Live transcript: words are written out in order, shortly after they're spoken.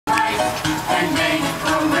and make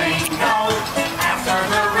a rainbow. After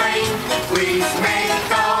the rain, please make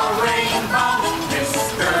a rainbow.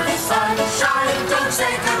 Mr. Sunshine, don't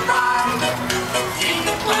say goodbye. Keep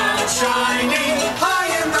on shining high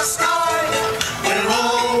in the sky. We're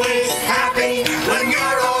always happy when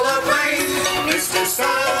you're all afraid. Mr.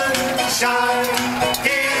 Sunshine,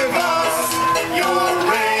 give us your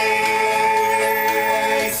rays.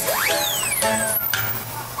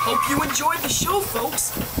 Hope you enjoyed the show,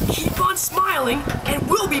 folks. Keep on smiling, and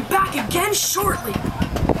we'll be back again shortly.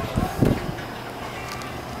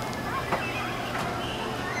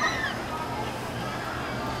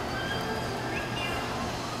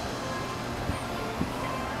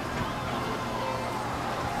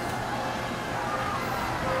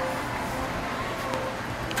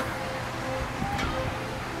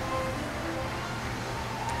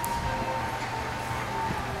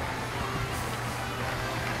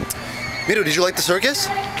 Mira, did you like the circus?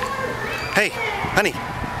 Hey, honey,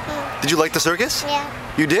 did you like the circus?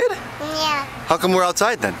 Yeah. You did? Yeah. How come we're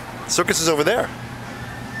outside then? The circus is over there.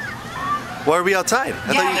 Why are we outside?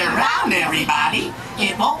 Gather round, everybody.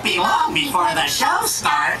 It won't be long before the show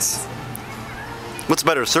starts. What's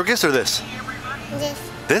better, circus or this?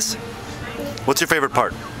 This. This? What's your favorite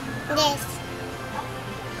part? This.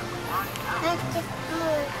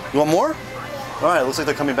 You want more? All right, looks like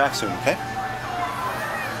they're coming back soon, okay?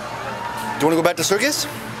 Do you want to go back to circus?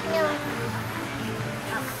 No.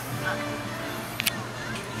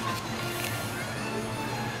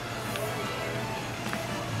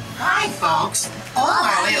 Hi, folks. All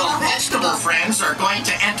our little vegetable friends are going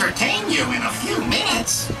to entertain you in a few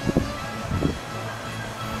minutes.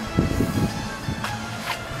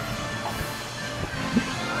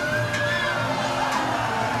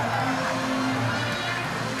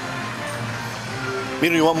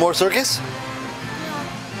 Mira, you want more circus?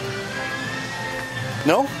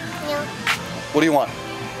 No? No. What do you want?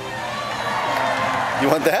 You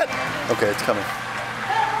want that? Okay, it's coming.